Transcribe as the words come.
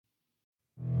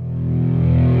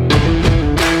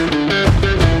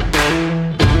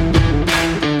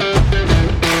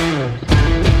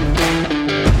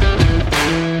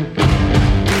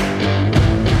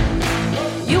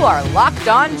Locked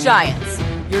On Giants,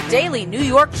 your daily New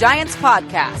York Giants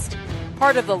podcast.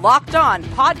 Part of the Locked On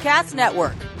Podcast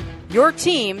Network, your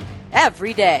team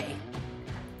every day.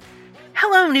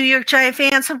 Hello, New York Giant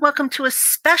fans, and welcome to a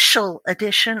special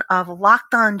edition of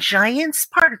Locked On Giants,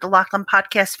 part of the Locked On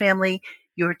Podcast family,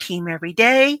 your team every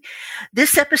day.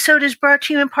 This episode is brought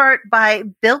to you in part by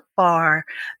Built Bar.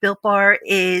 Built Bar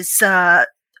is a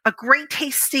great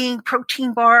tasting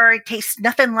protein bar. It tastes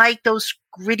nothing like those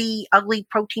gritty, ugly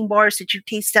protein bars that you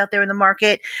taste out there in the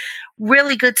market.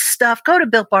 Really good stuff. Go to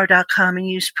BuiltBar.com and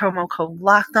use promo code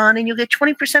LOCKEDON and you'll get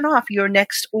 20% off your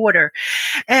next order.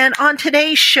 And on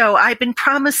today's show, I've been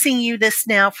promising you this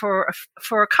now for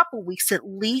a couple weeks at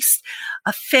least,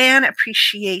 a fan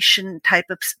appreciation type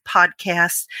of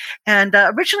podcast. And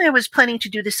originally I was planning to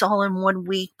do this all in 1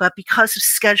 week, but because of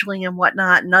scheduling and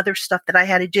whatnot and other stuff that I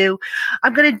had to do,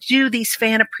 I'm going to do these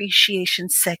fan appreciation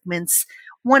segments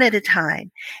one at a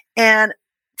time. And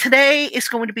today is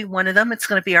going to be one of them. It's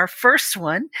going to be our first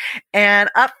one.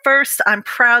 And up first, I'm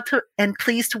proud to and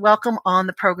pleased to welcome on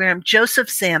the program Joseph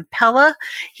Zampella.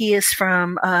 He is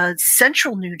from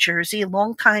Central New Jersey, a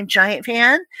longtime Giant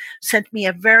fan. Sent me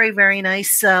a very, very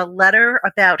nice letter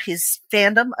about his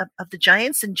fandom of the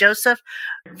Giants. And Joseph,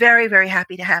 very, very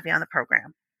happy to have you on the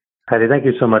program. Heidi, thank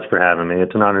you so much for having me.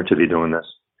 It's an honor to be doing this.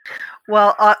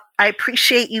 Well, I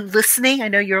appreciate you listening. I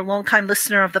know you're a longtime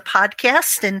listener of the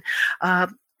podcast. And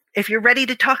if you're ready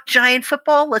to talk Giant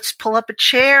football, let's pull up a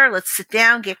chair, let's sit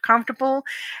down, get comfortable,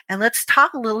 and let's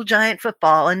talk a little Giant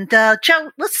football. And Joe,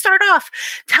 let's start off.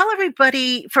 Tell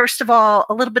everybody, first of all,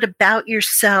 a little bit about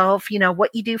yourself, you know,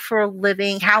 what you do for a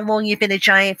living, how long you've been a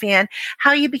Giant fan,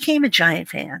 how you became a Giant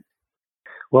fan.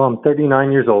 Well, I'm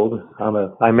 39 years old.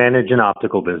 I manage an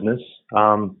optical business.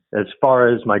 As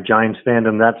far as my Giants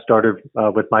fandom, that started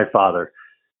with my father.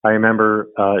 I remember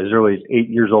as early as 8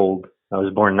 years old. I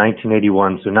was born in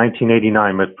 1981. So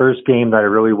 1989, my first game that I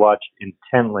really watched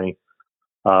intently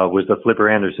was the Flipper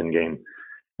Anderson game.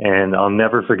 And I'll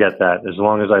never forget that as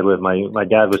long as I live. My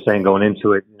dad was saying going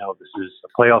into it, you know, this is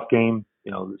a playoff game.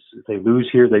 You know, if they lose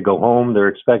here, they go home. They're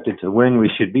expected to win.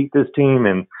 We should beat this team.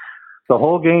 And the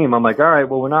whole game, I'm like, all right,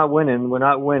 well, we're not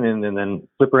winning. And then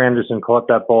Flipper Anderson caught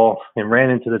that ball and ran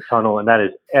into the tunnel, and that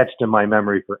is etched in my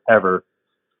memory forever.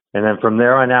 And then from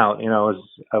there on out, you know,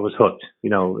 I was hooked, you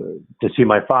know, to see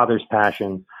my father's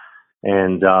passion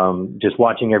and just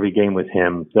watching every game with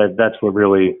him. That's what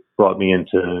really brought me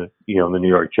into, you know, the New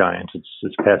York Giants.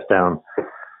 It's passed down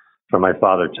from my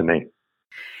father to me.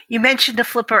 You mentioned the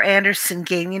Flipper Anderson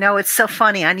game. You know, it's so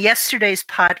funny. On yesterday's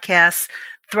podcast,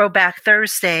 Throwback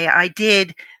Thursday, I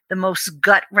did the most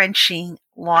gut-wrenching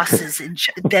losses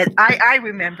that I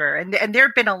remember, and there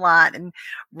have been a lot. And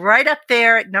right up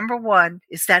there at number one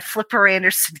is that Flipper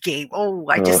Anderson game. Oh,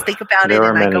 I just think about it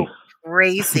and I go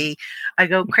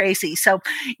crazy. So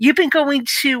you've been going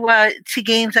to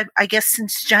games, I guess,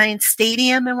 since Giant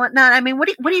Stadium and whatnot. I mean, what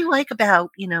do you like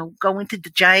about, you know, going to the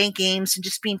Giant games and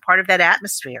just being part of that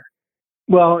atmosphere?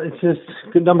 Well, it's just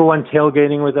number one,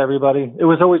 tailgating with everybody. It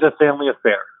was always a family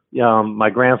affair. My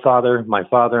grandfather, my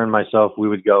father, and myself, we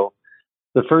would go.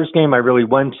 The first game I really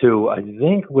went to, I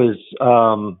think, was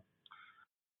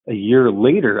a year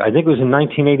later. I think it was in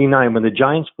 1989 when the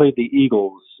Giants played the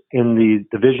Eagles in the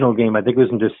divisional game. I think it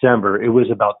was in December. It was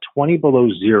about 20 below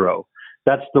zero.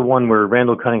 That's the one where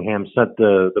Randall Cunningham set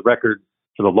the record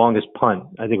for the longest punt.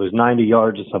 I think it was 90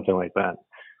 yards or something like that.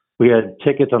 We had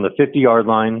tickets on the 50-yard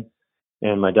line.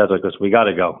 And my dad's like, listen, we got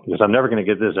to go because I'm never going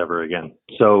to get this ever again.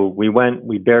 So we went,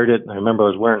 we bared it. I remember I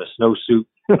was wearing a snowsuit.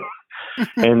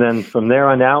 And then from there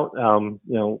on out, you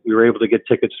know, we were able to get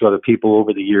tickets to other people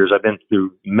over the years. I've been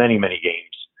through many, many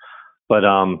games. But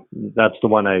that's the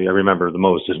one I remember the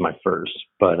most is my first.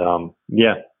 But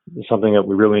yeah, it's something that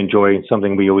we really enjoy,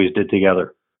 something we always did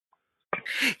together.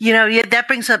 You know, yeah, that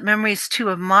brings up memories, too,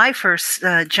 of my first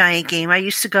Giant game. I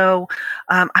used to go,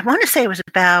 I want to say it was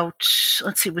about,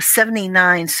 it was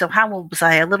 79. So how old was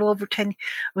I? A little over 10. I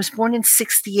was born in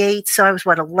 68. So I was,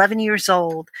 11 years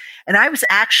old. And I was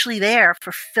actually there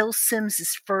for Phil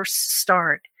Simms' first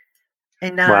start.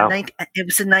 And wow. It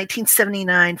was in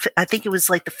 1979. I think it was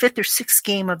like the fifth or sixth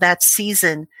game of that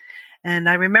season. And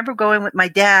I remember going with my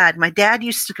dad. My dad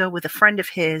used to go with a friend of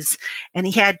his, and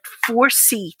he had 4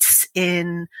 seats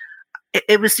in,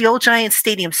 it was the old Giant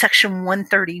Stadium, section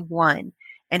 131.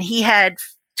 And he had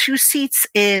 2 seats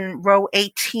in row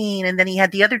 18, and then he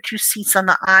had the other 2 seats on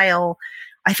the aisle.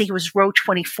 I think it was row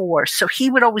 24. So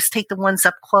he would always take the ones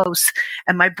up close,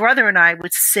 and my brother and I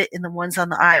would sit in the ones on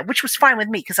the aisle, which was fine with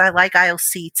me because I like aisle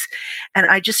seats. And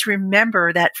I just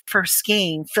remember that first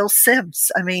game, Phil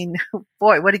Simms. I mean,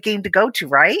 boy, what a game to go to,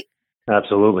 right?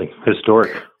 Absolutely.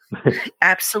 Historic.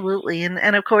 Absolutely.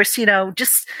 And of course,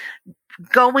 just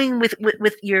going with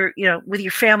your, with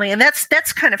your family. And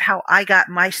that's kind of how I got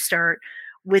my start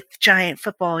with Giant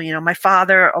football. My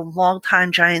father, a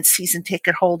longtime Giant season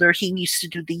ticket holder, he used to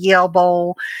do the Yale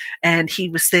Bowl, and he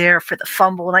was there for the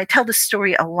fumble. And I tell this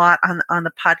story a lot on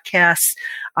the podcast.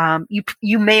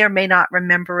 You may or may not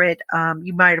remember it.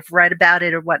 You might have read about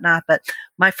it or whatnot, but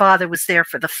my father was there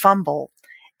for the fumble.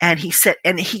 And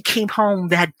he came home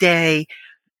that day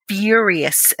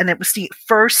furious, and it was the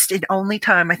first and only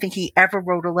time I think he ever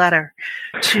wrote a letter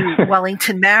to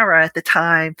Wellington Mara at the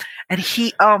time. And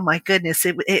oh my goodness,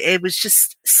 it was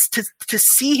just to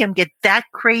see him get that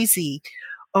crazy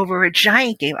over a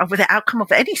Giant game, over the outcome of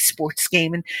any sports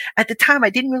game. And at the time, I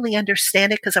didn't really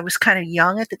understand it because I was kind of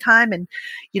young at the time. And,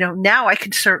 now I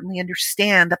can certainly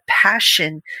understand the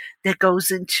passion that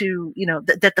goes into,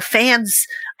 that the fans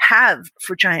have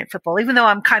for Giant football, even though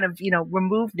I'm kind of,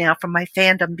 removed now from my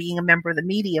fandom, being a member of the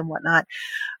media and whatnot.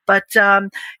 But,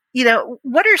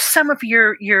 what are some of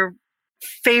your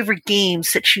favorite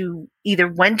games that you either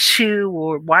went to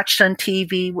or watched on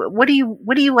TV? What do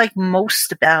you like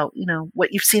most about,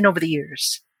 what you've seen over the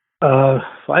years?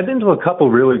 I've been to a couple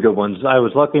really good ones. I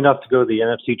was lucky enough to go to the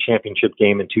NFC Championship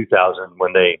game in 2000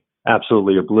 when they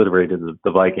absolutely obliterated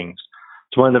the Vikings.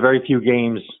 It's one of the very few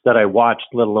games that I watched,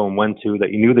 let alone went to,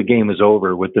 that you knew the game was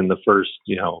over within the first,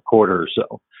 quarter or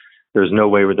so. There's no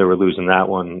way they were losing that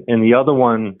one. And the other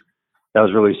one that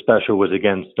was really special was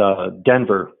against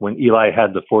Denver when Eli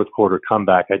had the fourth quarter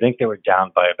comeback. I think they were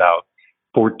down by about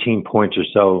 14 points or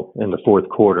so in the fourth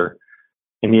quarter.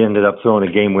 And he ended up throwing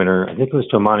a game winner. I think it was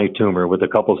to Amani Toomer with a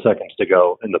couple seconds to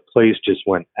go. And the place just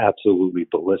went absolutely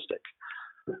ballistic.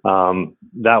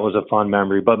 That was a fun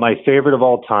memory. But my favorite of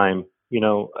all time,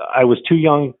 I was too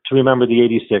young to remember the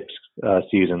 86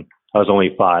 season. I was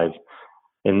only 5.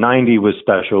 And 90 was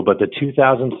special. But the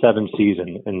 2007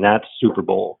 season and that Super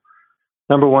Bowl,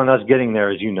 number one, us getting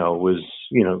there, as you know, was,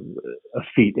 a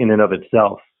feat in and of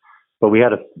itself. But we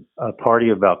had a party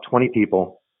of about 20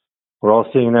 people. We're all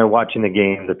sitting there watching the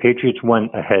game. The Patriots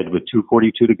went ahead with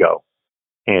 2:42 to go,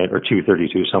 or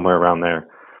 2:32, somewhere around there.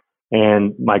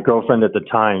 And my girlfriend at the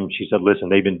time, she said, listen,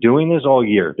 they've been doing this all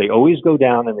year. They always go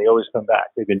down and they always come back.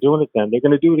 They've been doing it then. They're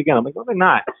going to do it again. I'm like, no, they're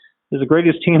not. They're the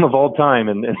greatest team of all time.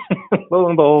 And lo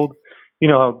and behold,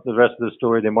 the rest of the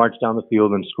story, they march down the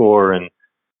field and score, and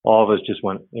all of us just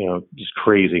went, just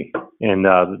crazy. And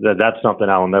that's something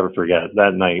I'll never forget.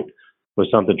 That night was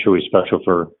something truly special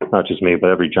for not just me, but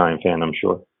every Giant fan, I'm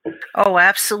sure. Oh,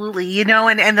 absolutely.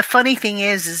 And the funny thing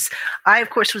is I, of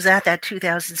course, was at that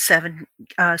 2007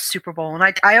 Super Bowl.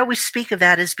 And I always speak of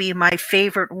that as being my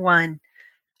favorite one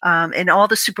in all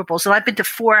the Super Bowls. And I've been to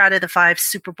 4 out of the 5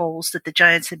 Super Bowls that the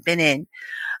Giants have been in.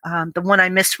 The one I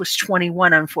missed was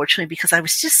 21, unfortunately, because I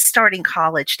was just starting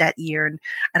college that year. And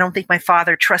I don't think my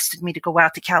father trusted me to go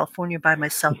out to California by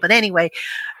myself. But anyway,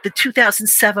 the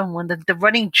 2007 one, the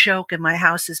running joke in my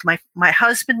house is my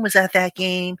husband was at that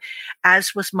game,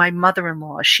 as was my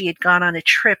mother-in-law. She had gone on a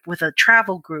trip with a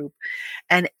travel group.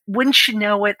 And wouldn't you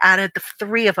know it, out of the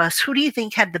 3 of us, who do you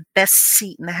think had the best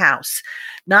seat in the house?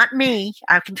 Not me.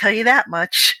 I can tell you that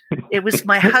much. It was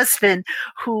my husband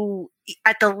who,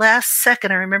 at the last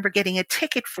second, I remember getting a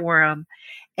ticket for him,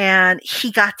 and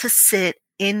he got to sit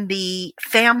in the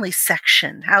family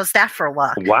section. How's that for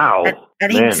luck? Wow.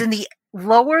 And he was in the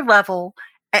lower level,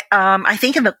 I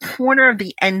think in the corner of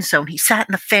the end zone. He sat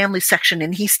in the family section,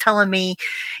 and he's telling me,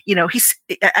 he's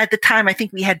at the time, I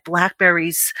think we had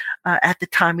Blackberries at the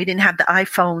time. We didn't have the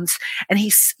iPhones, and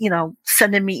he's,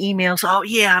 sending me emails. Oh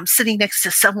yeah, I'm sitting next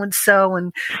to so-and-so,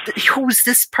 and who's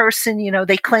this person?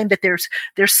 They claim that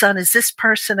their son is this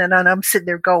person. And I'm sitting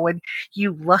there going,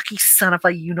 you lucky son of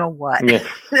a, what? Yeah.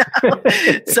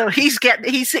 So he's got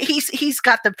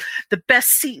the best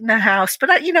seat in the house. But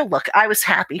look, I was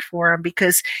happy for him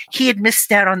because he had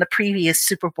missed out on the previous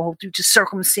Super Bowl due to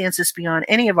circumstances beyond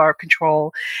any of our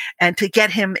control. And to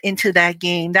get him into that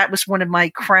game, that was one of my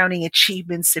crowning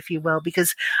achievements, if you will,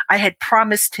 because I had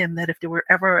promised him that if there were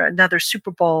ever another Super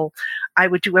Bowl, I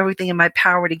would do everything in my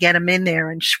power to get him in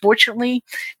there. And fortunately,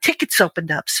 tickets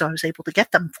opened up, so I was able to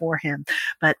get them for him.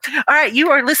 But all right, you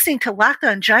are listening to Locked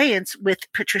On Giants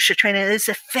with Patricia Traina. It is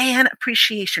a Fan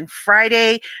Appreciation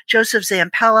Friday. Joseph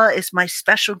Zampella is my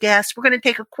special guest. We're going to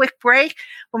take a quick break.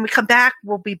 When we come back,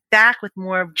 we'll be back with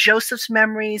more of Joseph's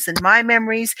memories and my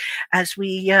memories as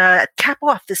we cap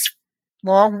off this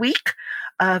long week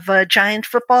of Giant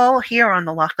football here on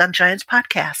the Locked On Giants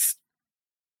podcast.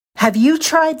 Have you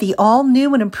tried the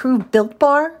all-new and improved Built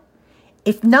Bar?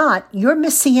 If not, you're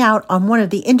missing out on one of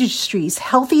the industry's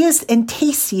healthiest and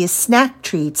tastiest snack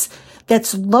treats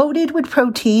that's loaded with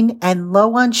protein and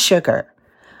low on sugar.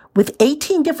 With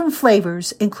 18 different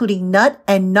flavors, including nut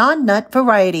and non-nut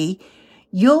variety,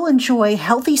 you'll enjoy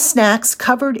healthy snacks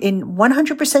covered in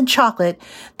 100% chocolate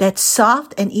that's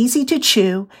soft and easy to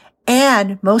chew,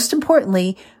 and most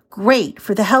importantly, great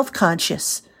for the health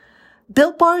conscious.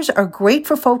 Built Bars are great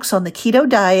for folks on the keto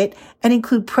diet and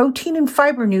include protein and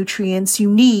fiber nutrients you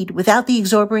need without the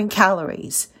exorbitant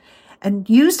calories. And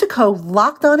use the code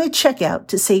LOCKEDON at checkout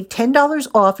to save $10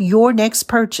 off your next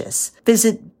purchase.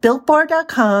 Visit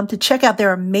BuiltBar.com to check out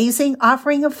their amazing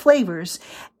offering of flavors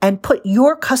and put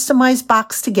your customized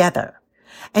box together.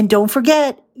 And don't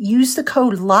forget, use the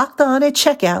code LOCKEDON at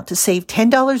checkout to save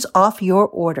 $10 off your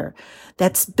order.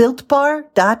 That's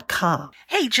BuiltBar.com.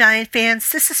 Hey, Giant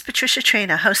fans, this is Patricia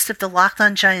Traina, host of the Locked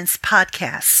On Giants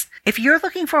podcast. If you're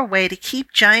looking for a way to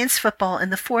keep Giants football in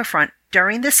the forefront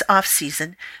during this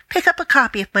offseason, pick up a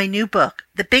copy of my new book,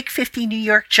 The Big 50 New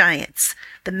York Giants,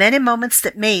 The Men and Moments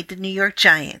That Made the New York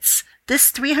Giants.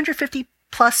 This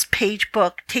 350-plus page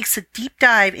book takes a deep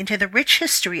dive into the rich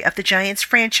history of the Giants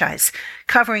franchise,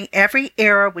 covering every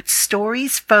era with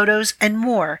stories, photos, and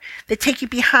more that take you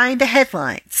behind the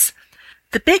headlines.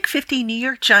 The Big 50 New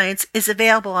York Giants is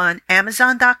available on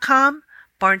Amazon.com,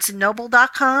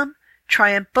 BarnesandNoble.com,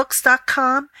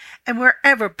 TriumphBooks.com, and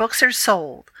wherever books are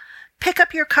sold. Pick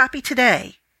up your copy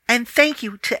today, and thank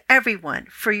you to everyone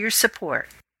for your support.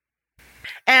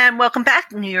 And welcome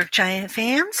back, New York Giant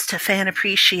fans, to Fan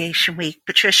Appreciation Week.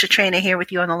 Patricia Traina here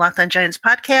with you on the Locked On Giants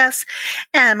podcast,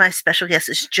 and my special guest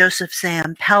is Joseph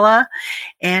Zampella,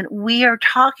 and we are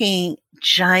talking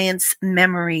Giants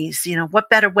memories. You know, what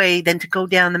better way than to go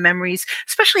down the memories,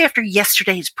 especially after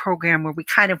yesterday's program where we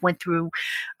kind of went through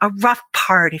a rough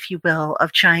part, if you will,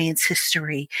 of Giants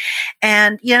history.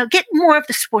 And, you know, get more of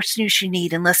the sports news you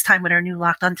need in less time with our new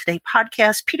Locked On Today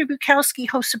podcast. Peter Bukowski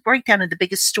hosts a breakdown of the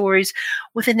biggest stories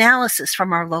with analysis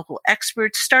from our local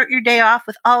experts. Start your day off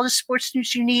with all the sports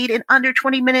news you need in under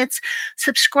 20 minutes.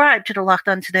 Subscribe to the Locked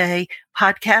On Today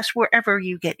podcast wherever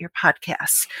you get your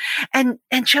podcasts. And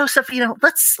Joseph, you know,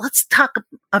 let's talk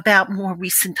about more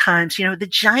recent times. You know, the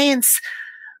Giants,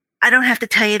 I don't have to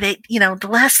tell you that, you know, the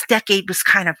last decade was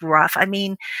kind of rough. I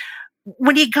mean,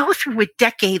 when you go through a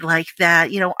decade like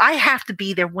that, you know, I have to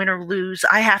be there, win or lose.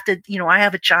 I have to, you know, I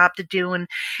have a job to do, and,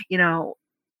 you know,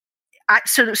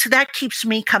 so that keeps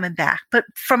me coming back. But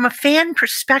from a fan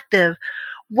perspective,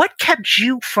 what kept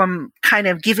you from kind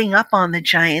of giving up on the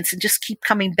Giants and just keep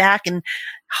coming back and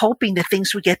hoping that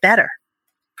things would get better?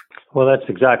 Well, that's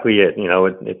exactly it. You know,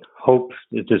 hope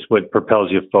is just what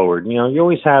propels you forward. You know, you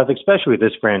always have, especially with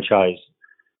this franchise,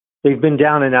 they've been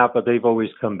down and out, but they've always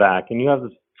come back. And you have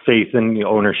faith in the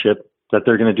ownership that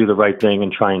they're going to do the right thing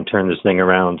and try and turn this thing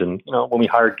around. And, you know, when we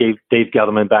hired Dave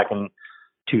Gettleman back in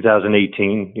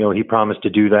 2018, you know, he promised to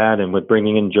do that. And with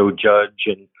bringing in Joe Judge,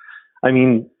 and I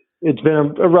mean, it's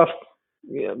been a rough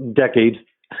decade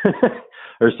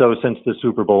or so since the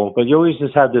Super Bowl, but you always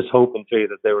just had this hope and faith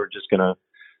that they were just going to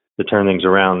turn things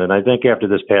around. And I think after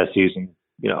this past season,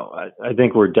 you know, I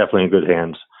think we're definitely in good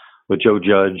hands with Joe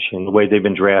Judge and the way they've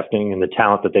been drafting and the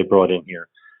talent that they brought in here.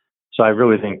 So I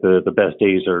really think the best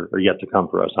days are yet to come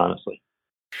for us, honestly.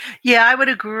 Yeah, I would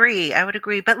agree.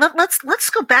 But let's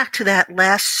go back to that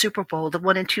last Super Bowl, the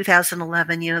one in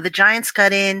 2011. You know, the Giants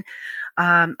got in.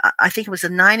 I think it was a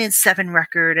 9-7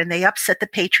 record, and they upset the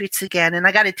Patriots again. And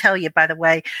I got to tell you, by the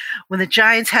way, when the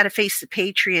Giants had to face the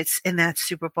Patriots in that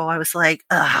Super Bowl, I was like,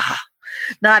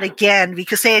 not again,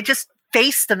 because they had just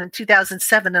faced them in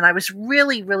 2007. And I was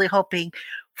really, really hoping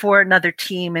for another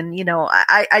team. And, you know,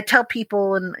 I tell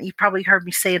people, and you probably heard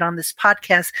me say it on this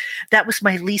podcast, that was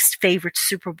my least favorite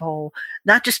Super Bowl,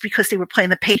 not just because they were playing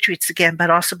the Patriots again, but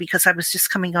also because I was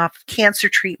just coming off cancer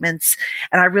treatments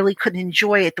and I really couldn't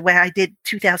enjoy it the way I did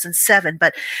 2007.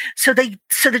 But so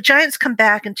the Giants come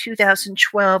back in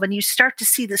 2012 and you start to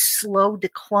see the slow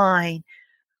decline.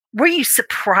 Were you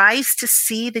surprised to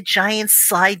see the Giants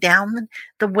slide down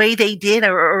the way they did,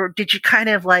 or did you kind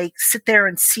of like sit there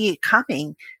and see it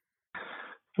coming?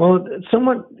 Well,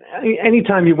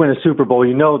 anytime you win a Super Bowl,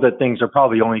 you know that things are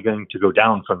probably only going to go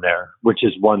down from there, which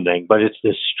is one thing. But it's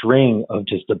this string of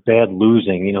just the bad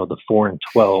losing, you know, the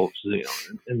 4-12s, you know,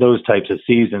 and those types of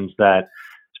seasons that,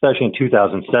 especially in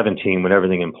 2017 when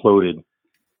everything imploded,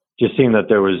 just seemed that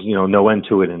there was, you know, no end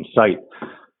to it in sight.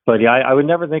 But yeah, I would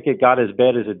never think it got as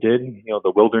bad as it did, you know,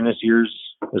 the wilderness years,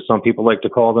 as some people like to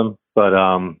call them. But,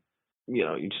 you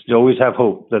know, you just always have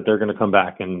hope that they're going to come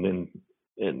back and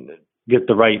get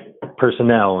the right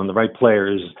personnel and the right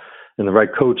players and the right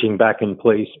coaching back in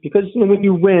place. Because, you know, when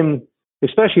you win,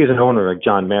 especially as an owner like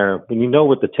John Mara, when you know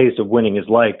what the taste of winning is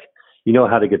like, you know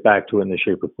how to get back to it in the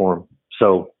shape or form.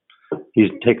 So he's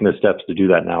taken the steps to do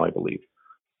that now, I believe.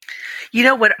 You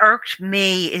know, what irked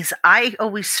me is I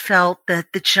always felt that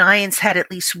the Giants had at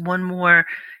least one more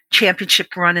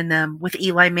championship run in them with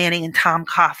Eli Manning and Tom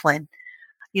Coughlin,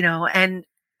 and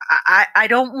I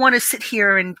don't want to sit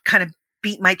here and kind of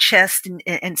beat my chest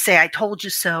and say, I told you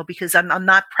so, because I'm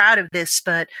not proud of this,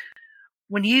 but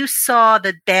when you saw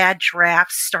the bad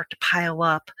drafts start to pile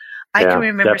up, I can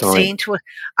remember saying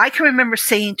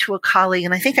to a colleague,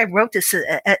 and I think I wrote this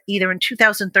either in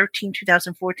 2013,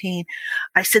 2014,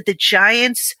 I said the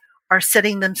Giants are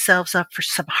setting themselves up for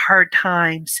some hard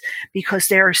times because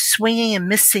they're swinging and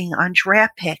missing on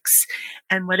draft picks.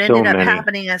 And what ended up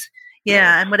happening is,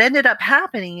 and what ended up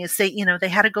happening is they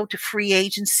had to go to free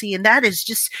agency. And that is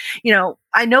just,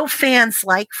 I know fans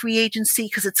like free agency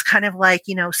because it's kind of like,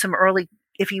 some early,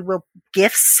 if you will,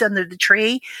 gifts under the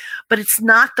tree, but it's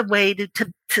not the way to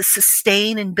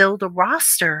sustain and build a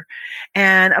roster.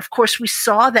 And of course we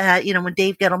saw that, when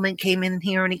Dave Gettleman came in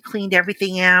here and he cleaned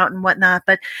everything out and whatnot,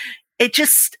 but it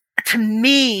just, to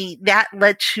me, that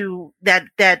led to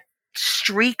that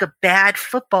streak of bad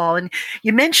football. And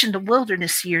you mentioned the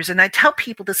wilderness years, and I tell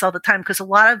people this all the time because a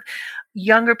lot of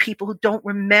younger people who don't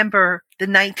remember the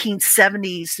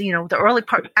 1970s, the early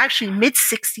part, actually mid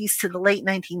 60s to the late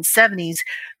 1970s,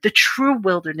 the true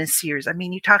wilderness years. I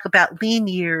mean, you talk about lean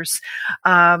years.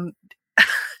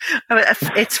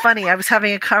 It's funny. I was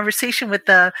having a conversation with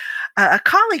a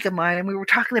colleague of mine, and we were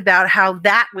talking about how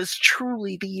that was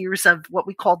truly the years of what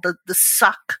we called the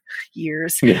suck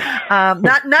years. Yeah.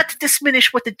 Not to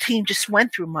diminish what the team just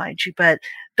went through, mind you, but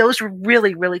those were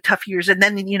really, really tough years. And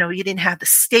then, you didn't have the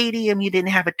stadium, you didn't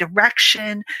have a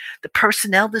direction, the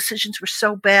personnel decisions were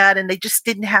so bad, and they just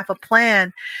didn't have a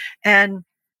plan. And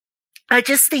I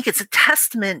just think it's a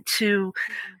testament to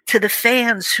the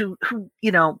fans who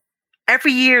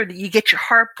every year that you get your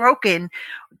heart broken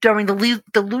during the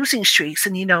losing streaks.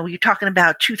 And, you're talking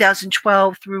about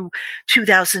 2012 through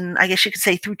 2000, I guess you could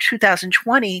say through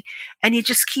 2020. And you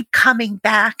just keep coming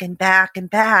back and back and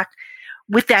back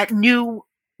with that new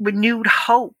renewed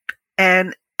hope.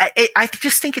 And I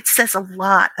just think it says a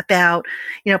lot about,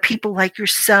 people like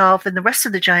yourself and the rest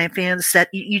of the Giant fans that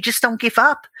you just don't give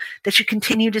up, that you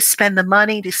continue to spend the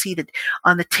money to see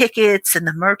on the tickets and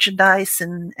the merchandise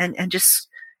and just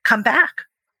come back.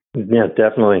 Yeah,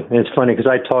 definitely. And it's funny because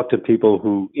I talk to people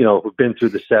who've been through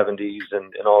the 70s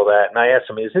and all that. And I ask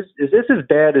them, is this as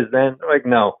bad as then? They're like,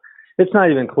 no, it's not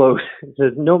even close. It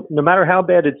says, no matter how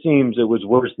bad it seems, it was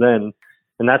worse then.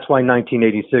 And that's why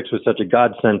 1986 was such a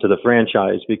godsend to the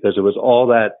franchise, because it was all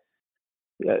that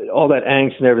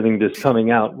angst and everything just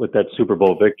coming out with that Super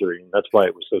Bowl victory. And that's why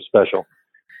it was so special.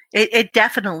 It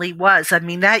definitely was. I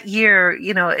mean, that year,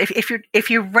 if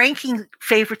you're ranking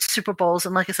favorite Super Bowls,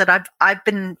 and like I said, I've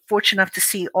been fortunate enough to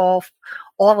see all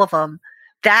of them.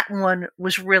 That one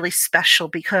was really special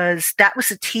because that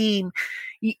was a team.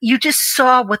 You just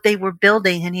saw what they were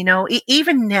building, and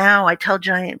even now, I tell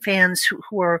Giant fans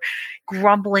who are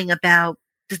grumbling about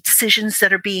the decisions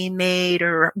that are being made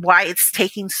or why it's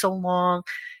taking so long.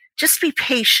 Just be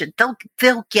patient.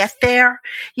 They'll get there.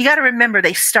 You got to remember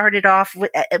they started off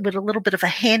with a little bit of a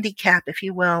handicap, if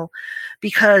you will,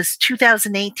 because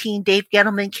 2018 Dave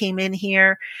Gettleman came in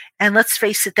here, and let's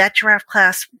face it, that draft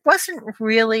class wasn't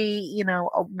really,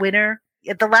 a winner.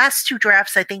 The last two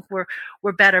drafts I think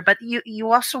were better, but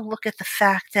you also look at the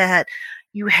fact that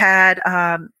you had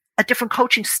a different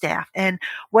coaching staff, and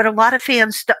what a lot of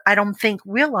fans I don't think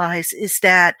realize is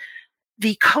that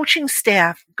the coaching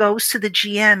staff goes to the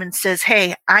GM and says,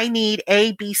 hey, I need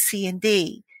A, B, C, and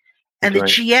D. And the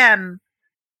GM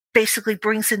basically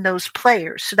brings in those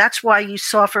players. So that's why you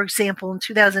saw, for example, in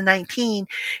 2019,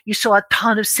 you saw a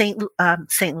ton of St.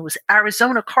 Louis,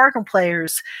 Arizona Cardinal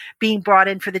players being brought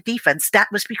in for the defense. That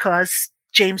was because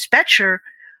James Bettcher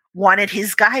wanted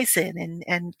his guys in.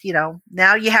 And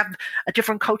now you have a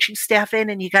different coaching staff in,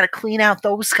 and you got to clean out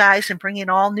those guys and bring in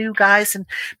all new guys. And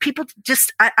people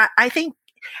just, I think,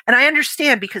 and I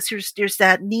understand because there's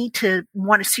that need to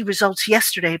want to see results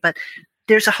yesterday, but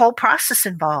there's a whole process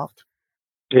involved.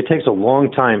 It takes a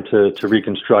long time to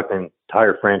reconstruct an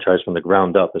entire franchise from the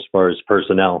ground up as far as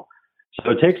personnel.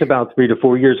 So it takes about 3 to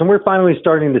 4 years, and we're finally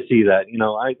starting to see that.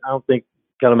 I don't think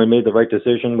Gettleman made the right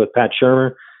decision with Pat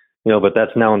Shurmur, but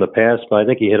that's now in the past. But I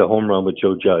think he hit a home run with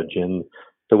Joe Judge, and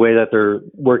the way that they're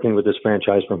working with this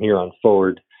franchise from here on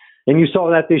forward. And you saw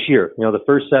that this year. The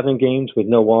first 7 games with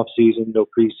no off-season, no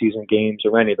preseason games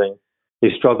or anything, they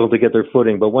struggled to get their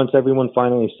footing. But once everyone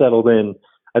finally settled in,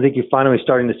 I think you're finally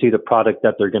starting to see the product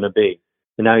that they're going to be.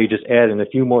 And now you just add in a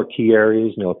few more key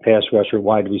areas, a pass rusher,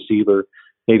 wide receiver,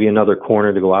 maybe another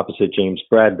corner to go opposite James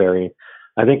Bradbury.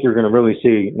 I think you're going to really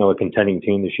see, a contending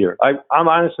team this year. I'm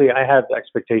honestly, I have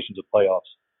expectations of playoffs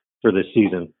for this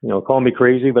season. Call me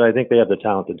crazy, but I think they have the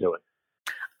talent to do it.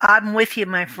 I'm with you,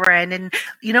 my friend. And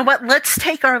you know what? Let's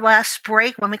take our last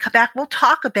break. When we come back, we'll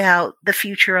talk about the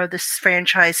future of this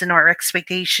franchise and our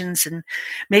expectations, and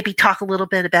maybe talk a little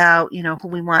bit about, who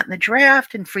we want in the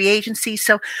draft and free agency.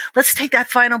 So let's take that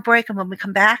final break. And when we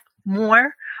come back,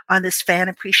 more on this Fan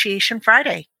Appreciation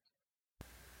Friday.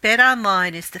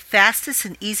 BetOnline is the fastest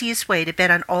and easiest way to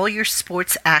bet on all your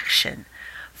sports action.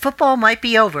 Football might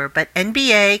be over, but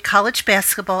NBA, college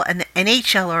basketball, and the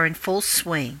NHL are in full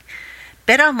swing.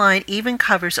 BetOnline even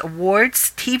covers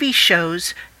awards, TV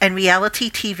shows, and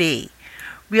reality TV.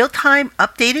 Real-time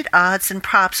updated odds and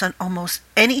props on almost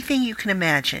anything you can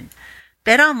imagine.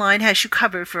 BetOnline has you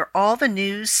covered for all the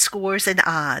news, scores, and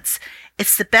odds.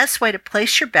 It's the best way to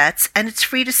place your bets, and it's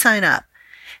free to sign up.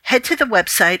 Head to the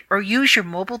website or use your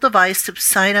mobile device to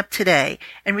sign up today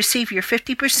and receive your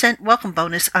 50% welcome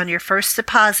bonus on your first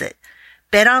deposit.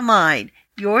 BetOnline,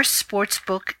 your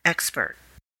sportsbook expert.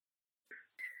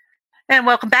 And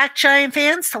welcome back, Giant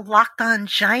fans, to Locked On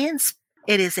Giants.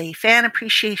 It is a Fan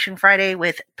Appreciation Friday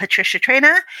with Patricia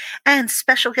Traina and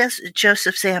special guest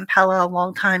Joseph Zampella, a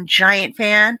longtime Giant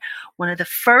fan, one of the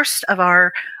first of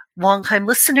our longtime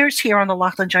listeners here on the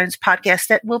Locked On Giants podcast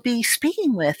that we'll be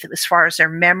speaking with as far as their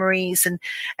memories and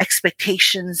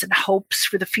expectations and hopes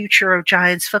for the future of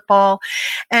Giants football.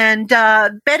 And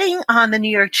betting on the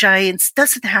New York Giants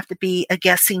doesn't have to be a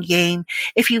guessing game.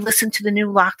 If you listen to the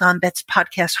new Locked On Bets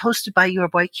podcast hosted by your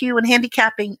boy Q and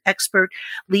handicapping expert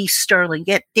Lee Sterling,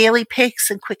 get daily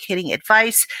picks and quick hitting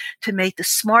advice to make the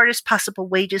smartest possible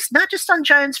wagers, not just on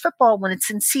Giants football when it's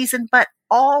in season, but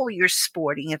all your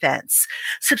sporting events.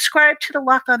 Subscribe to the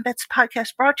Locked On Bets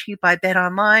podcast brought to you by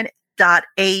betonline.ag,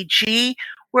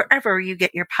 wherever you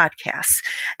get your podcasts.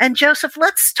 And Joseph,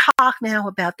 let's talk now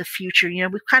about the future.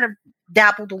 We've kind of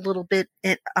dabbled a little bit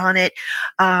on it.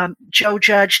 Joe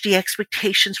Judge, the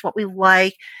expectations, what we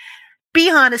like. Be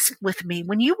honest with me.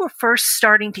 When you were first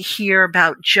starting to hear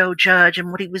about Joe Judge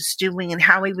and what he was doing and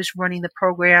how he was running the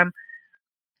program,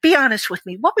 be honest with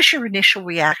me. What was your initial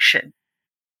reaction?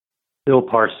 Bill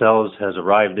Parcells has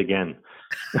arrived again.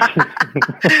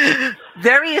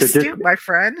 Very astute, my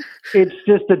friend. It's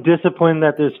just the discipline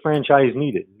that this franchise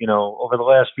needed. Over the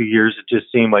last few years, it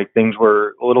just seemed like things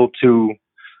were a little too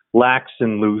lax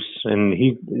and loose, and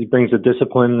he brings the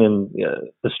discipline and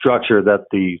the structure that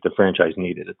the franchise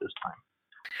needed at this time.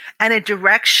 And a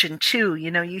direction, too.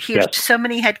 You hear so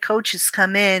many head coaches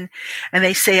come in and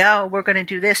they say, oh, we're going to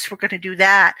do this, we're going to do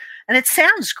that. And it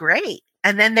sounds great.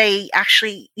 And then they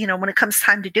actually, when it comes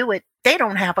time to do it, they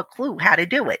don't have a clue how to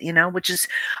do it, which is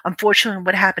unfortunately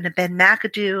what happened to Ben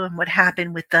McAdoo and what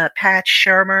happened with Pat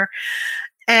Shurmur.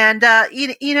 And,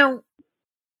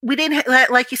 we didn't,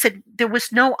 like you said, there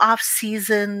was no off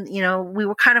season. We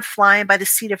were kind of flying by the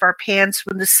seat of our pants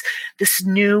when this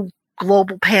new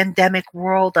global pandemic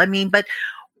world. But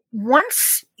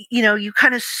once, you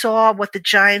kind of saw what the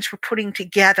Giants were putting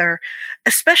together,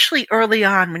 especially early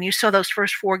on when you saw those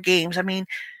first 4 games,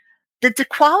 did the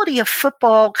quality of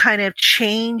football kind of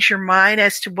change your mind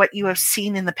as to what you have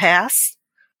seen in the past?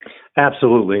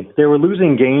 Absolutely. They were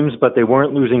losing games, but they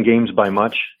weren't losing games by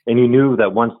much. And you knew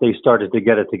that once they started to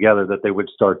get it together, that they would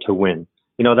start to win.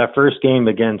 That first game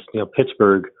against,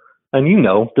 Pittsburgh, and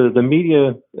the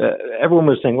media, everyone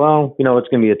was saying, well, it's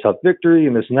going to be a tough victory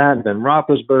and this and that. And then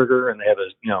Roethlisberger, and they have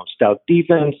a stout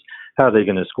defense. How are they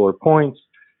going to score points?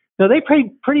 They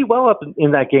played pretty well up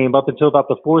in that game up until about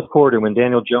the fourth quarter when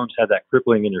Daniel Jones had that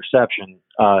crippling interception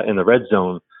in the red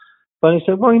zone. But I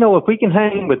said, well, if we can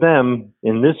hang with them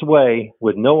in this way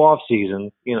with no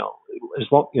offseason, as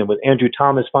long, with Andrew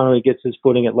Thomas finally gets his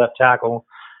footing at left tackle,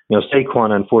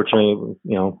 Saquon, unfortunately,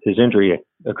 his injury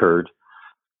occurred.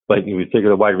 But you would figure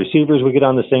the wide receivers would get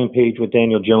on the same page with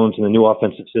Daniel Jones and the new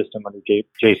offensive system under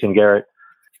Jason Garrett.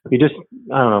 I don't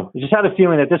know. You just had a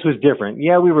feeling that this was different.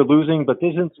 Yeah, we were losing, but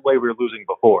this isn't the way we were losing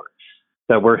before.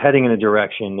 That we're heading in a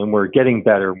direction and we're getting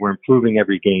better. We're improving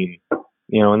every game.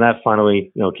 And that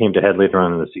finally, came to head later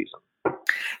on in the season.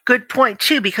 Good point,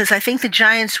 too, because I think the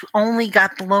Giants only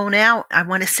got blown out, I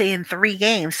want to say, in 3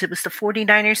 games. It was the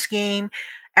 49ers game,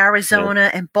 Arizona,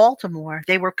 and Baltimore.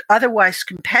 They were otherwise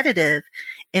competitive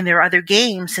in their other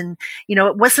games. And,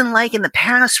 it wasn't like in the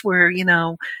past where,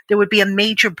 there would be a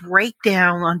major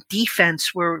breakdown on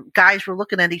defense where guys were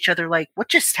looking at each other like, what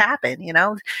just happened? You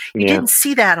didn't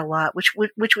see that a lot, which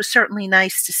was certainly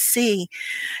nice to see.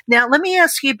 Now, let me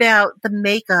ask you about the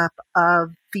makeup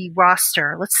of the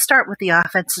roster. Let's start with the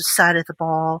offensive side of the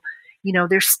ball.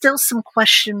 There's still some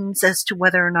questions as to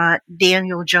whether or not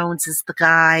Daniel Jones is the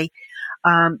guy.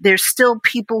 There's still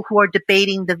people who are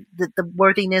debating the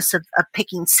worthiness of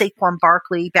picking Saquon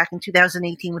Barkley back in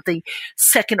 2018 with the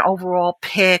second overall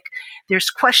pick. There's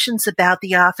questions about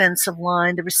the offensive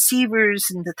line, the receivers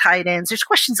and the tight ends. There's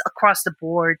questions across the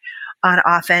board on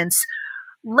offense.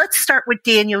 Let's start with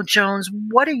Daniel Jones.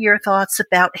 What are your thoughts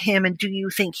about him, and do you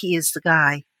think he is the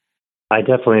guy? I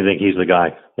definitely think he's the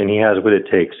guy, and he has what it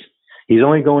takes. He's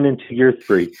only going into year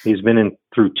 3. He's been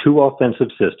through 2 offensive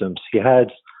systems. He has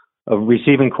a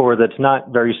receiving core that's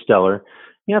not very stellar.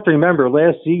 You have to remember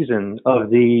last season I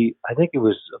think it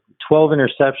was 12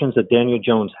 interceptions that Daniel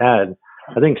Jones had.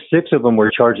 I think 6 of them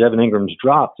were charged Evan Ingram's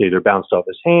dropped, either bounced off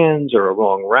his hands or a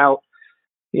wrong route.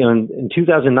 In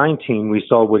 2019, we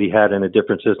saw what he had in a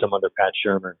different system under Pat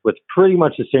Shurmur with pretty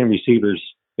much the same receivers,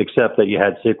 except that you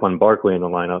had Saquon Barkley in the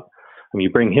lineup. You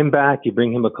bring him back, you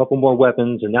bring him a couple more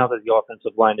weapons, and now that the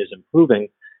offensive line is improving,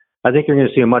 I think you're going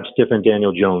to see a much different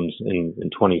Daniel Jones in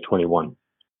 2021.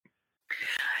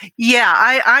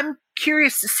 Yeah, I'm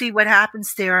curious to see what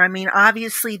happens there.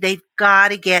 Obviously, they've got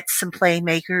to get some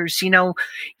playmakers.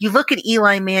 You look at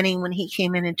Eli Manning when he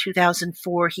came in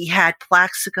 2004, he had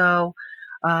Plaxico.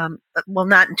 Well,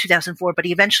 not in 2004, but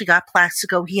he eventually got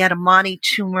Plaxico. He had Amani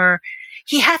Toomer.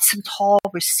 He had some tall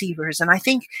receivers. And I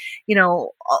think,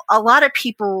 a lot of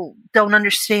people don't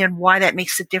understand why that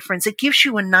makes a difference. It gives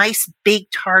you a nice big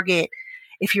target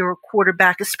if you're a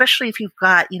quarterback, especially if you've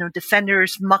got,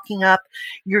 defenders mucking up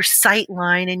your sight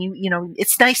line. And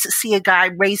it's nice to see a guy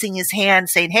raising his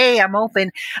hand saying, hey, I'm open,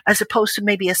 as opposed to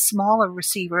maybe a smaller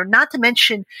receiver. Not to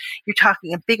mention you're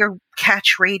talking a bigger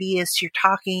catch radius. You're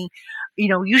talking,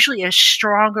 usually a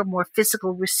stronger, more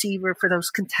physical receiver for those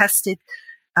contested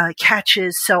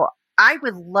catches. So I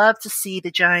would love to see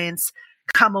the Giants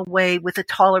come away with a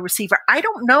taller receiver. I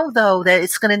don't know, though, that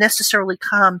it's going to necessarily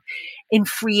come in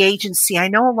free agency. I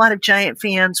know a lot of Giant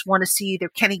fans want to see either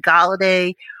Kenny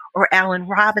Golladay or Allen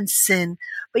Robinson,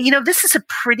 but this is a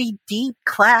pretty deep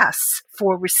class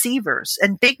for receivers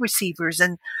and big receivers.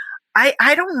 And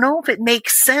I don't know if it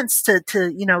makes sense to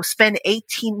spend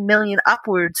 $18 million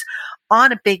upwards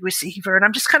on a big receiver. And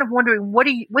I'm just kind of wondering,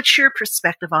 what's your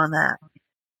perspective on that?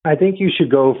 I think you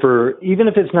should go for, even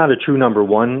if it's not a true number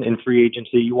 1 in free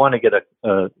agency, you want to get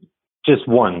just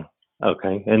one,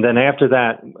 okay? And then after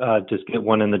that, just get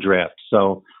one in the draft.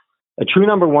 So a true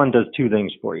number 1 does 2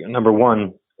 things for you. Number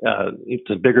 1, it's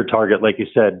a bigger target, like you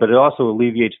said, but it also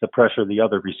alleviates the pressure of the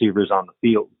other receivers on the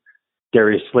field.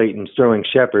 Darius Slayton, Sterling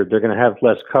Shepard, they're going to have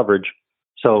less coverage,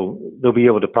 so they'll be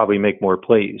able to probably make more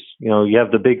plays. You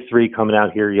have the big 3 coming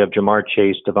out here. You have Jamar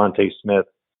Chase, Devontae Smith,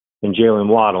 and Jalen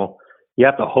Waddle. You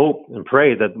have to hope and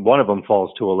pray that one of them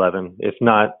falls to 11. If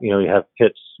not, you have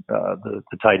Pitts, the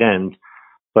tight end.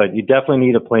 But you definitely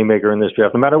need a playmaker in this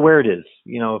draft, no matter where it is.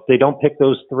 If they don't pick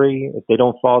those 3, if they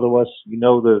don't fall to us,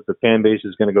 the fan base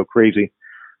is going to go crazy.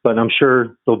 But I'm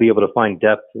sure they'll be able to find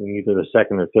depth in either the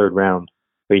second or third round.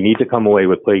 But you need to come away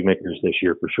with playmakers this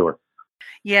year for sure.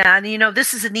 Yeah, and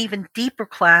this is an even deeper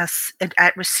class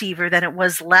at receiver than it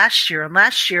was last year. And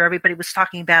last year, everybody was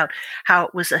talking about how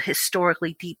it was a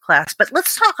historically deep class. But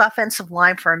let's talk offensive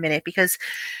line for a minute, because,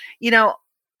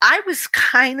 I was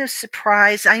kind of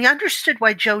surprised. I understood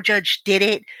why Joe Judge did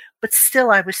it, but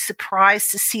still I was surprised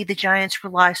to see the Giants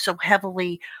rely so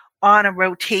heavily on a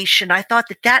rotation. I thought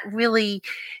that really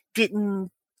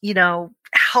didn't,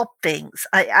 help things.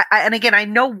 And again, I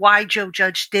know why Joe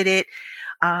Judge did it.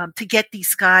 To get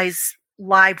these guys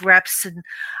live reps. And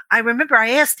I remember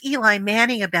I asked Eli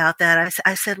Manning about that.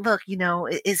 I said, look,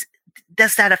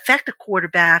 does that affect a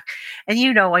quarterback? And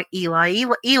Eli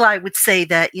would say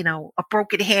that, a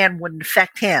broken hand wouldn't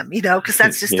affect him, because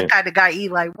that's just the kind of guy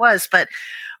Eli was. But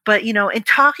in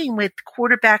talking with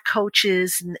quarterback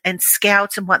coaches and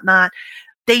scouts and whatnot,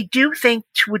 they do think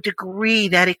to a degree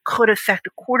that it could affect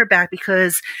a quarterback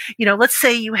because, let's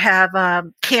say you have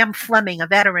Cam Fleming, a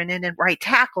veteran, in at right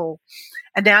tackle,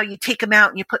 and now you take him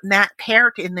out and you put Matt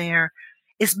Peart in there.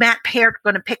 Is Matt Peart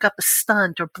going to pick up a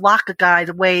stunt or block a guy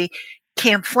the way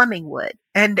Cam Fleming would?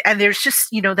 And there's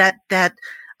just, that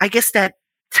I guess that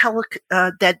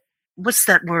what's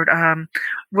that word?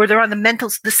 Where they're on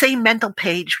the same mental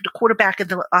page, the quarterback and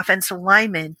the offensive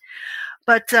lineman.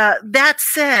 But that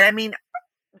said,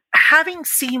 having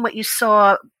seen what you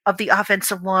saw of the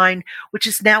offensive line, which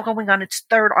is now going on its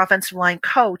 3rd offensive line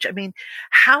coach,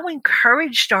 how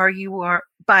encouraged are you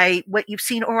by what you've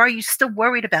seen, or are you still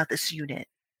worried about this unit?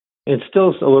 It's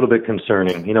still a little bit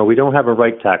concerning. We don't have a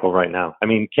right tackle right now.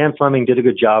 Cam Fleming did a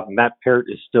good job. Matt Peart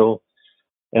is still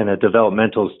in a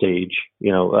developmental stage.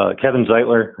 Kevin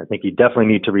Zeitler, I think you definitely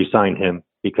need to re-sign him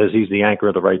because he's the anchor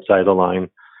of the right side of the line.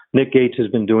 Nick Gates has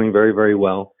been doing very, very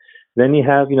well. Then you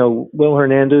have, Will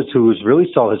Hernandez, really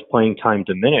saw his playing time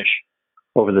diminish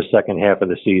over the second half of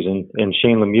the season. And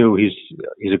Shane Lemieux,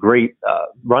 he's a great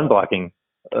run blocking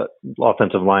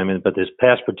offensive lineman, but his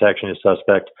pass protection is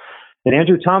suspect. And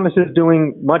Andrew Thomas is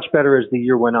doing much better as the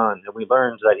year went on. And we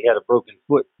learned that he had a broken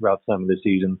foot throughout some of the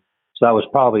season. So that was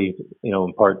probably,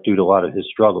 in part due to a lot of his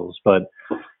struggles. But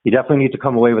you definitely need to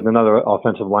come away with another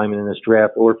offensive lineman in this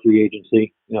draft or free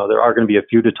agency. There are going to be a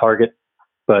few to target,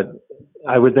 but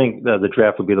I would think the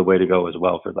draft would be the way to go as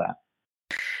well for that.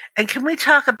 And can we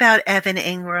talk about Evan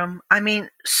Ingram? I mean,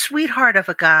 sweetheart of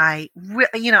a guy.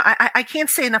 I can't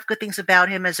say enough good things about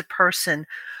him as a person,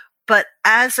 but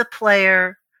as a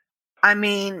player, I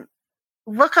mean,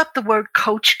 look up the word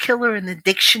coach killer in the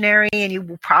dictionary and you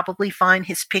will probably find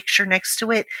his picture next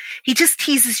to it. He just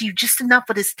teases you just enough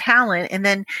with his talent and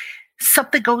then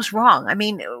something goes wrong. I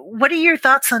mean, what are your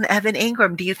thoughts on Evan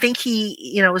Ingram? Do you think he,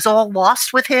 is all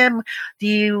lost with him? Do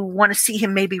you want to see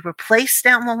him maybe replaced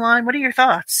down the line? What are your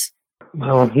thoughts?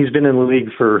 Well, he's been in the league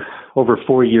for over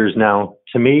 4 years now.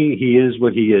 To me, he is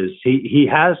what he is. He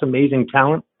has amazing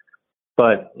talent,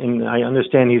 and I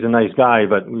understand he's a nice guy,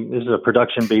 but this is a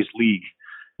production-based league.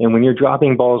 And when you're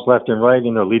dropping balls left and right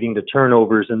and they're leading to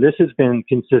turnovers, and this has been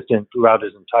consistent throughout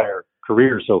his entire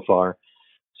career so far.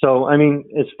 So, I mean,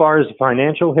 as far as the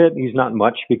financial hit, he's not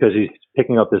much because he's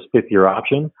picking up this fifth-year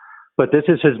option. But this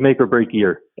is his make-or-break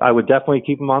year. I would definitely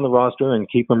keep him on the roster and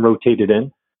keep him rotated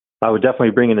in. I would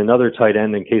definitely bring in another tight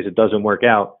end in case it doesn't work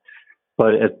out.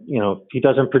 But, if he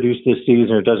doesn't produce this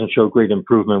season or doesn't show great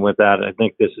improvement with that, I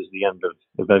think this is the end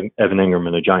of Evan Ingram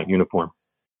in a Giant uniform.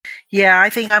 Yeah, I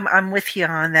think I'm with you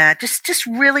on that. Just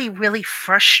really, really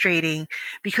frustrating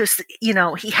because,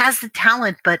 he has the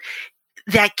talent, but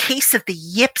that case of the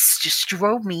yips just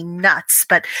drove me nuts.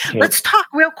 But Let's talk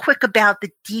real quick about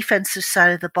the defensive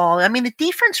side of the ball. I mean, the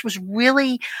defense was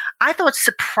really, I thought,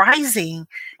 surprising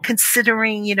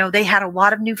considering, they had a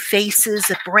lot of new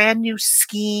faces, a brand new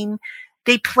scheme.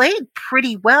 They played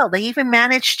pretty well. They even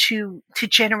managed to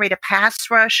generate a pass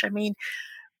rush. I mean,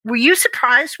 were you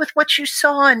surprised with what you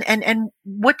saw? And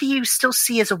what do you still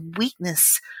see as a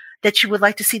weakness that you would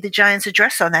like to see the Giants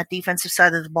address on that defensive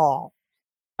side of the ball?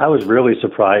 I was really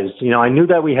surprised. I knew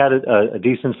that we had a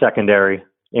decent secondary,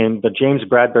 but James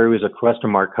Bradbury was a question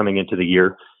mark coming into the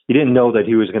year. You didn't know that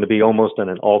he was going to be almost on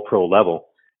an all-pro level.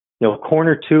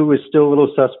 Corner 2 is still a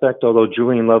little suspect, although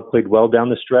Julian Love played well down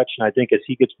the stretch. And I think as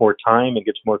he gets more time and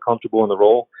gets more comfortable in the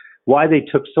role, why they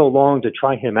took so long to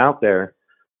try him out there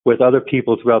with other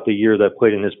people throughout the year that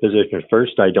played in his position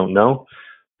first, I don't know.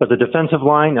 But the defensive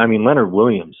line, I mean, Leonard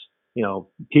Williams,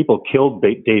 people killed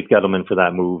Dave Gettleman for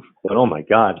that move. But, oh, my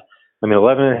God. I mean,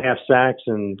 11 and a half sacks,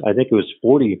 and I think it was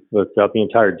 40 throughout the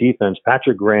entire defense.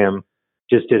 Patrick Graham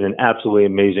just did an absolutely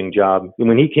amazing job. And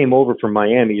when he came over from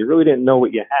Miami, you really didn't know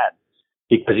what you had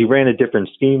because he ran a different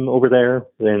scheme over there.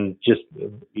 And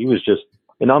he was just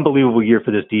an unbelievable year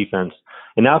for this defense.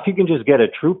 And now if you can just get a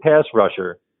true pass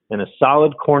rusher and a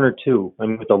solid corner 2, I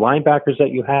mean, with the linebackers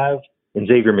that you have and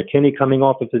Xavier McKinney coming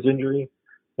off of his injury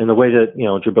and the way that,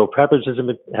 Jabril Peppers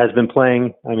has been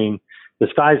playing, I mean, the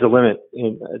sky's the limit.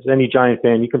 And as any Giant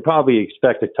fan, you can probably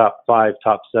expect a top 5,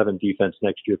 top 7 defense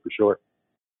next year for sure.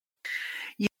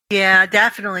 Yeah,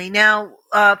 definitely. Now,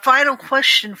 final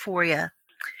question for you.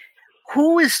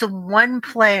 Who is the one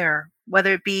player,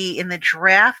 whether it be in the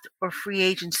draft or free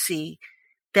agency,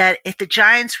 that if the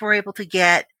Giants were able to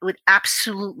get would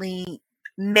absolutely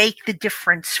make the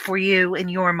difference for you in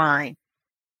your mind?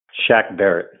 Shaq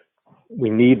Barrett. We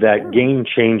need that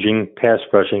game-changing pass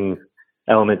rushing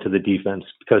element to the defense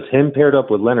because him paired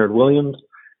up with Leonard Williams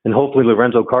and hopefully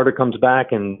Lorenzo Carter comes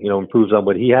back and, improves on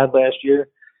what he had last year.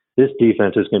 This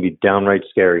defense is going to be downright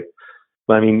scary.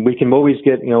 But, I mean, we can always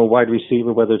get, wide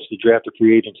receiver, whether it's the draft or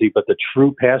free agency, but the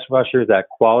true pass rusher, that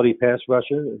quality pass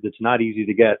rusher, it's not easy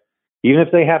to get. Even if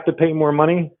they have to pay more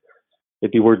money,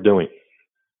 it'd be worth doing.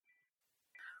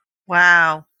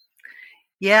 Wow.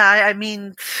 Yeah, I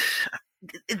mean,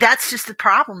 that's just the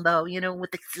problem, though,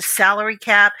 with the salary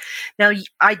cap. Now,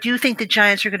 I do think the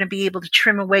Giants are going to be able to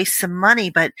trim away some money,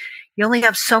 but you only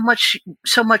have so much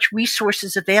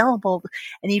resources available,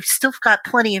 and you've still got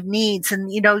plenty of needs.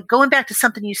 And, going back to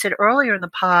something you said earlier in the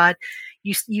pod,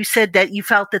 you said that you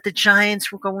felt that the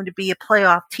Giants were going to be a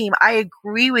playoff team. I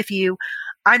agree with you.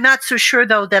 I'm not so sure,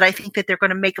 though, that I think that they're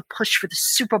going to make a push for the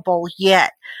Super Bowl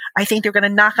yet. I think they're going to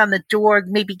knock on the door,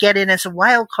 maybe get in as a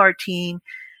wild card team,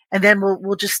 and then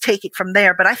we'll just take it from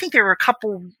there. But I think they're a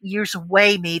couple years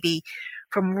away, maybe,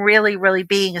 from really, really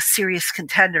being a serious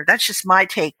contender. That's just my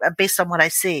take based on what I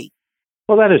see.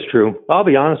 Well, that is true. I'll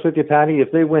be honest with you, Patty.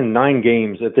 If they win 9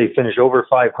 games, if they finish over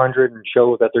 500 and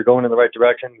show that they're going in the right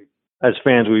direction, as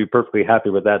fans, we'd be perfectly happy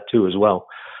with that too as well.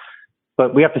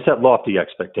 But we have to set lofty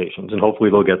expectations, and hopefully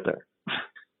they'll get there.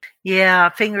 Yeah,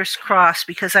 fingers crossed,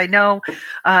 because I know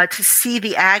to see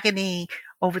the agony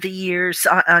over the years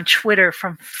on Twitter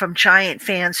from Giant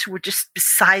fans who were just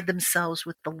beside themselves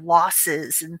with the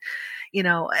losses. And,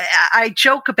 I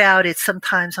joke about it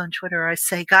sometimes on Twitter. I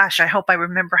say, gosh, I hope I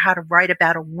remember how to write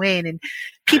about a win. And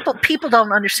people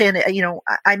don't understand that,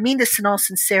 I mean this in all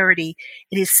sincerity.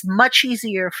 It is much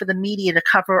easier for the media to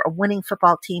cover a winning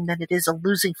football team than it is a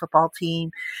losing football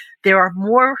team. There are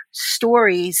more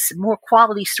stories, more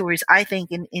quality stories, I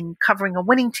think, in covering a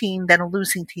winning team than a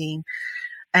losing team.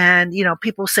 And,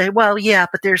 people say, well, yeah,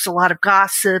 but there's a lot of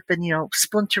gossip and,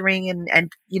 splintering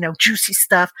and juicy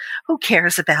stuff. Who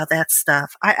cares about that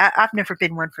stuff? I've never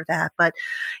been one for that. But,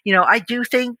 I do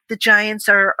think the Giants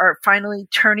are finally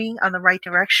turning on the right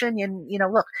direction. And,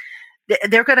 look,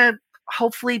 they're going to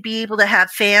hopefully be able to have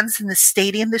fans in the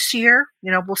stadium this year.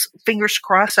 Fingers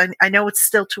crossed. I know it's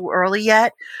still too early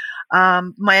yet.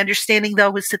 My understanding,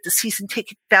 though, is that the season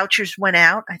ticket vouchers went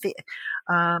out. I think,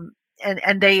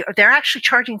 and they're actually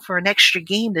charging for an extra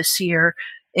game this year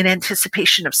in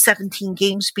anticipation of 17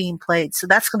 games being played. So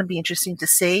that's going to be interesting to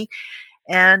see.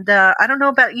 And I don't know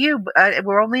about you, but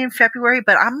we're only in February,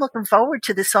 but I'm looking forward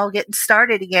to this all getting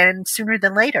started again sooner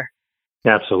than later.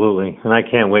 Absolutely. And I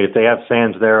can't wait. If they have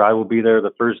fans there, I will be there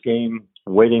the first game,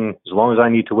 waiting as long as I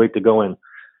need to wait to go in.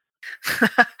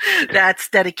 That's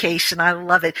dedication. I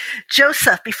love it.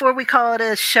 Joseph, before we call it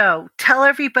a show, tell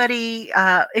everybody,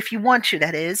 if you want to,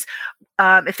 that is,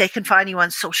 if they can find you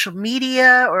on social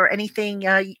media or anything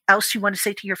else you want to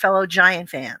say to your fellow Giant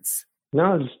fans.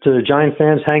 No, just to the Giant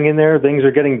fans, hang in there. Things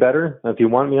are getting better. If you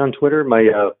want me on Twitter,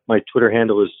 my Twitter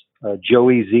handle is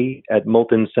Joey Z at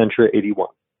Molten Centra 81.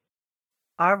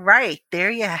 All right, there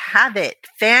you have it.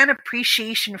 Fan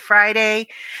Appreciation Friday.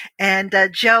 And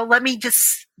Joe, let me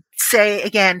just say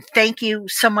again, thank you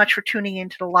so much for tuning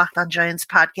into the Locked On Giants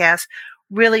podcast.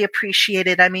 Really appreciate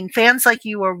it. I mean, fans like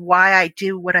you are why I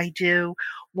do what I do,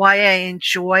 why I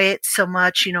enjoy it so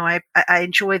much. I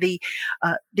enjoy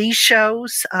these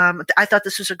shows. I thought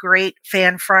this was a great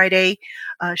Fan Friday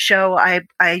show. I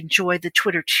enjoy the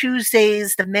Twitter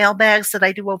Tuesdays, the mailbags that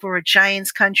I do over at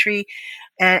Giants Country.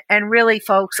 And really,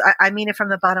 folks, I mean it from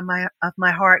the bottom of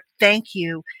my heart. Thank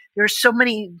you. There's so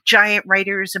many Giant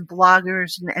writers and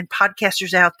bloggers and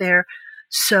podcasters out there.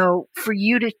 So for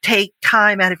you to take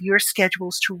time out of your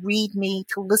schedules to read me,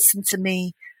 to listen to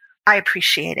me, I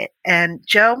appreciate it. And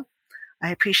Joe,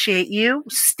 I appreciate you.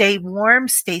 Stay warm,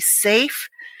 stay safe.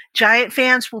 Giant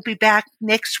fans will be back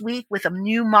next week with a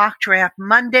new mock draft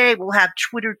Monday. We'll have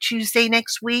Twitter Tuesday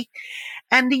next week.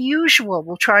 And the usual,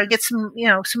 we'll try to get some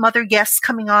other guests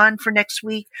coming on for next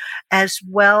week as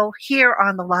well here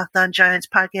on the Locked On Giants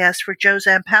podcast. For Joe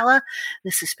Zampella,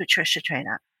 this is Patricia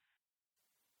Traina.